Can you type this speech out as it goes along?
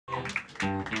Vai,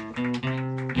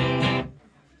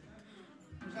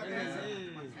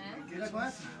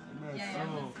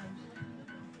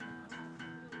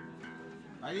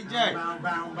 DJ!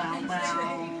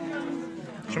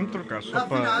 Deixa-me trocar só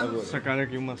para sacar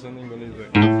aqui uma cena em inglês.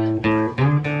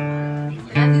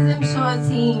 Já dizemos só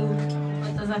assim,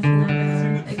 quando estás a afinar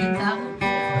a guitarra.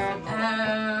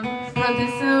 Pronto,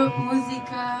 essa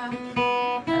música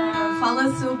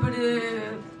fala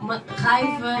sobre uma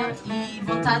raiva e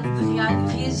vontade de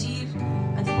reagir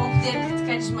a tipo um poder que te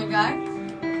quer esmagar.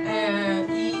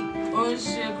 E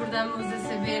hoje acordamos a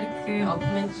saber que,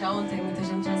 obviamente já ontem muita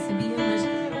gente já sabia, mas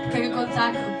o que é que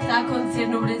está a acontecer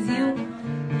no Brasil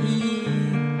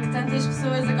e que tantas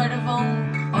pessoas agora vão,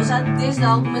 ou já desde há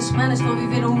algumas semanas, estão a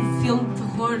viver um filme de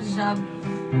terror, já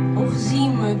um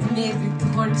regime de medo e de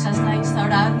terror que já está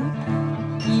instaurado.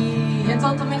 E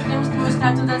então também queremos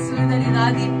demonstrar toda a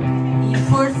solidariedade e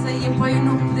força e apoio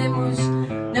no que podemos,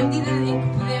 na medida em que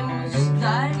podemos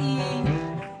dar, e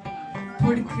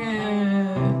porque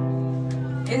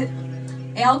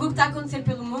é algo que está a acontecer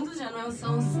pelo mundo, já não é só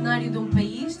um cenário de um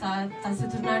país, está-se a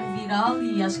tornar viral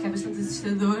e acho que é bastante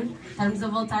assustador estarmos a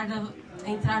voltar a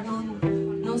entrar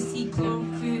num ciclo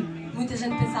que muita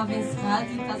gente pensava encerrado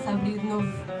e está-se a abrir de novo.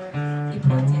 E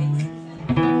pronto, é isso.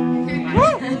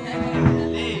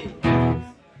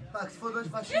 Pá, que se for dois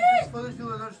fascistas, se for dois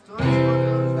violadores todos, se for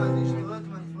dois nazis todos,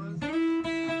 mano, foda-se.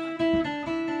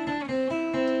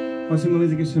 Posso uma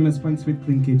música que chama-se Point Sweet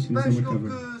Clean Kitchen, Mas é uma com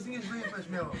cover. cozinhas limpas,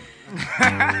 meu. We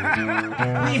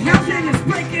have niggas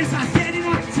breakers, I said in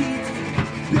our teeth.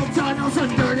 Built tunnels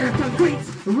under their concrete.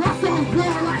 Rust on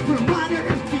floor like we're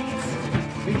modern feet.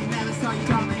 We never saw you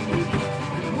coming.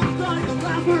 Walked on the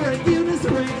lumber and Eunice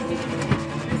ring.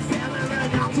 And sailing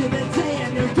out to the day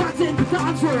and their guns and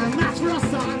batons were a match for our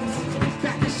sons.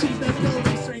 Back to sheep the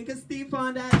building string cause deep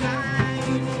on that line.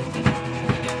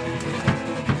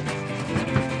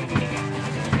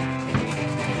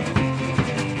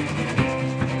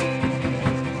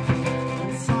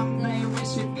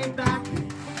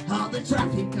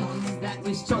 Traffic guns that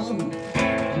we stole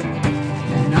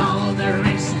and all the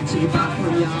rings that you bought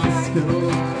for your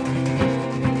school.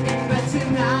 But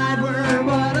tonight we're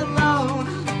but alone,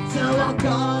 so I'll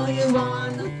call you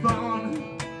on the phone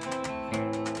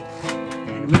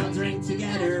and we'll drink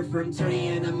together from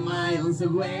 300 miles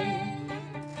away.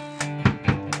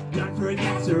 Don't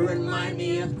forget to remind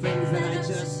me of things that I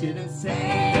just shouldn't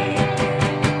say.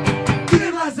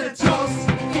 Give us a toast,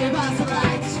 give us a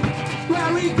light,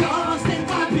 where we go.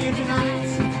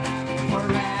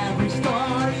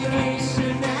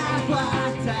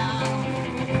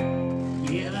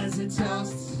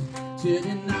 To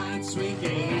the nights we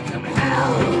gave them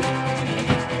hell.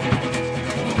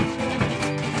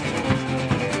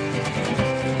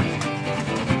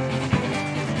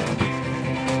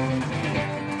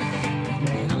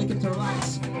 The helicopter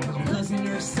lights, compass in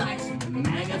your sights, the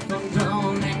megaphone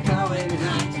drone echoing the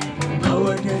night.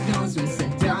 Lower the guns, we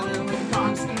sit down and with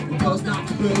guns. It goes not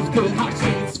to prove cold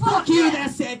heartbeats. Fuck you,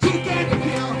 that's it, you can't be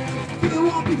killed. You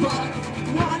won't be bought.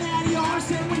 One at yours,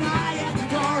 and when I at the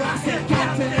door, I said,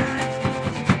 Captain.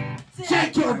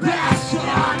 Take your best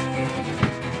shot.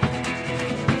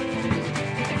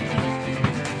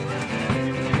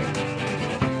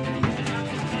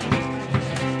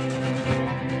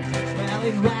 Well,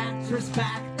 in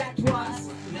retrospect, that was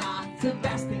not the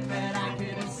best thing that I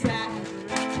could have said.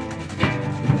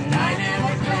 But I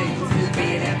never claimed to be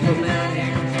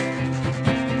diplomatic.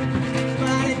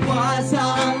 But it was a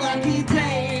lucky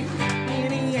day. In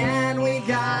the end, we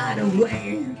got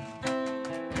away.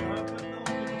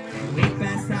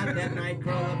 That night,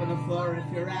 crawl up on the floor if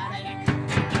you're at it.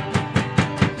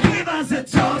 Give us a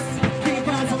toast, give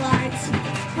us a light,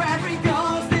 for every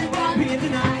ghost that won't be the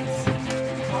night,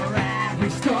 for every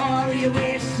story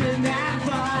we should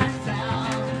never tell.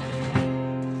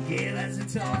 Give us a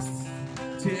toast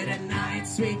to the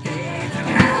nights we gave to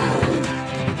hell.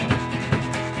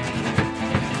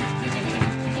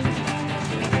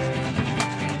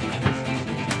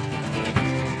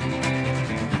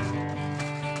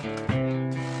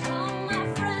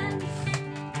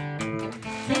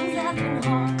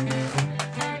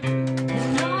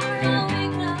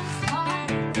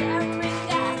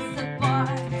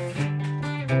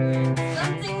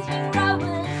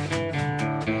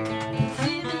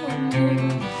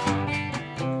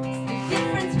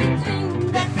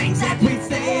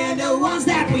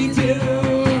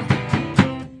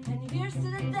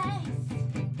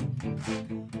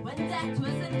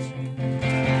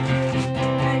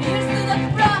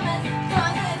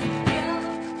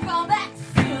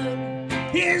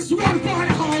 Here's one for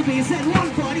the hobbies and one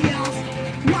for the else.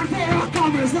 One for our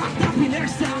covers locked up in their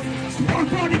cells. war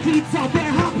for the kids out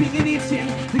there hopping and itching.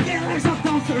 The killers of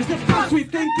dumpsters, the first we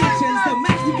think kitchens, the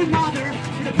Mexican mother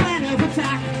in a plan of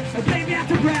attack. A baby at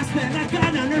the breast and a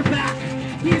gun on her back.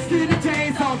 Here's to the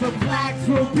days all the flags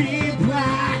will be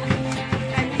black.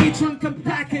 And each one come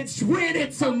packaged with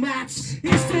its own match.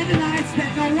 Here's to the nights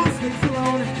that no one sleeps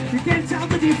alone. You can't tell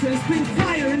the difference between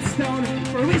fire and stone.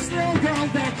 For each little girl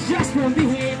that just won't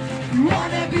behave. You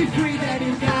wanna be free, then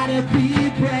you gotta be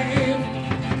brave.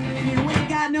 You ain't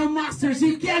got no masters,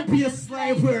 you can't be a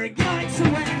slave. We're going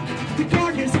somewhere, the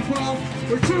corners of love.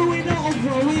 We're true in the old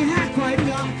world, we had quite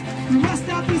enough. You must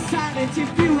not be silent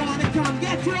if you wanna come.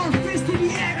 Get your fist in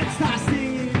the air and start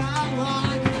singing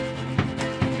along.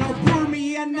 Now pour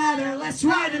me another, let's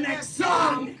write the next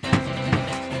song.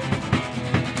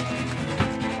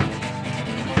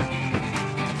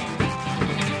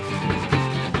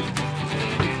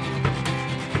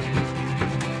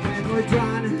 When we're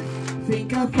done,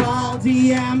 think of all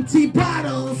the empty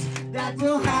bottles that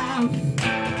we'll have.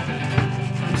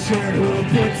 I'm sure we'll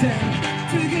put them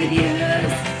to good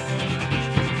use.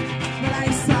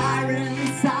 Like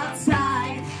sirens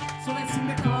outside, so let's sing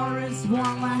the chorus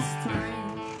one last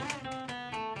time.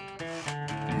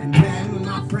 And then,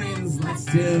 my friends, let's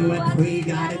do what we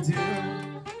gotta do.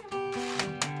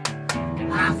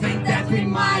 I think that we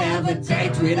might have a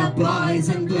date with our boys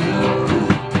in blue.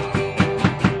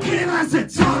 Give us a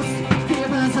toast,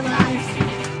 give us a life.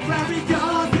 Where we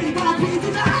go, think what we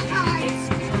do that night.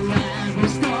 Every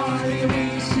story we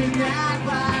should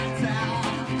never tell.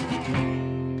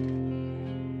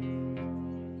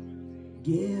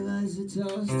 Give us a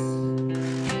toast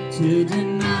to the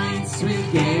nights we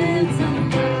gave.